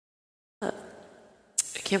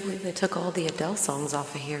Can't believe they took all the Adele songs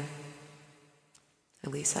off of here.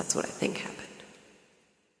 At least that's what I think happened.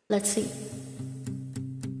 Let's see.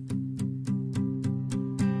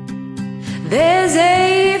 There's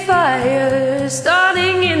a fire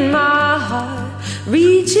starting in my heart,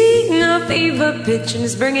 reaching a fever pitch and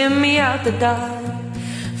it's bringing me out the dark.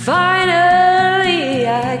 Finally,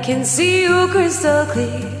 I can see you crystal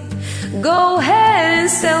clear. Go ahead and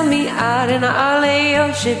sell me out and I'll lay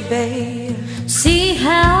your shit bare. See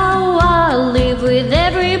how I live with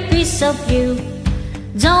every piece of you.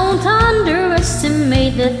 Don't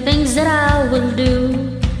underestimate the things that I will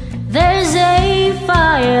do. There's a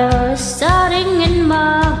fire starting in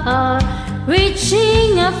my heart,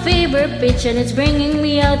 reaching a fever pitch and it's bringing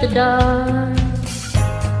me out the dark.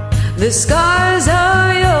 The scars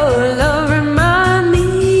of your love remind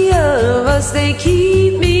me of us. They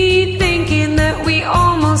keep me thinking that we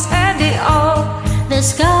almost had it all. The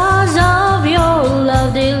scars of your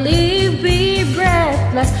love, they leave me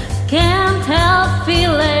breathless. Can't help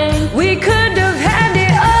feeling we could have had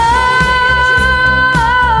it all.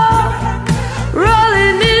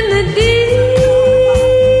 Rolling in the deep,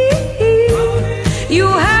 you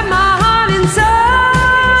had my heart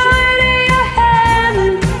inside of your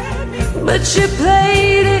hand, but you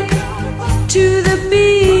played it to the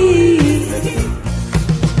beat.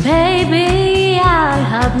 Baby, I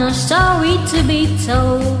have no story to be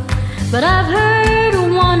told, but I've heard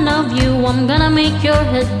one of you, I'm gonna make your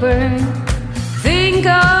head burn. Think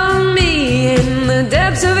of me in the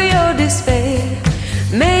depths of your despair.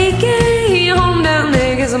 Make a home down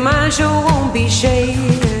there, 'cause my show won't be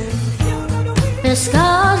shaken. The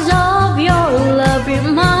scars of your love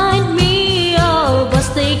remind me of us.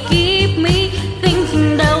 They keep me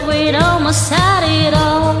thinking that we'd almost had it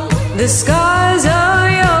all. The scars of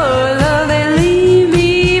your love, they leave me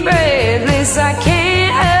breathless. I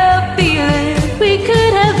can't help feeling we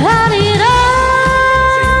could have had it all.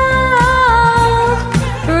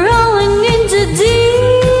 Rolling into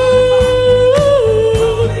deep,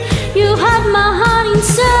 you had my heart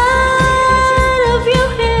inside of your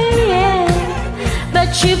head, but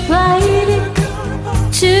you played it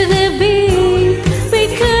to the beat. We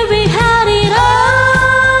could have had it all.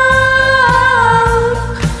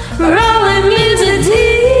 Rolling into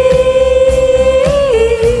deep,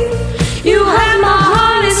 you had my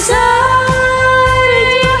heart inside of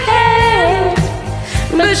your head,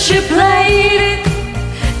 but you played it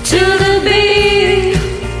to the beat.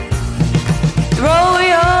 Throw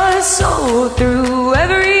your soul through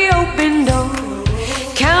every open door.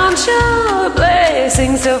 Count your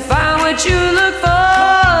blessings to find what you look for.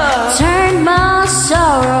 turn my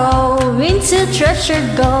sorrow into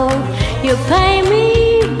treasured gold. You pay me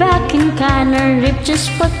back in kind and rip just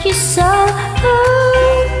what you saw.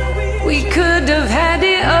 We could have had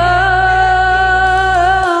it all.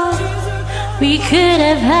 We could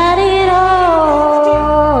have had it all.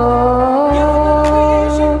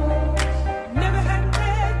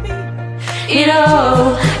 It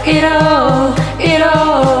all, it all, it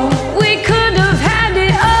all. We could have had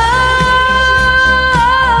it all.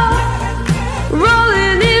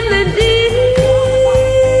 Rolling in the deep,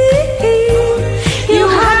 You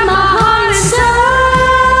had my heart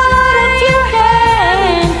inside of your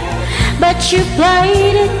hand, but you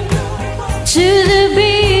played it to the beat.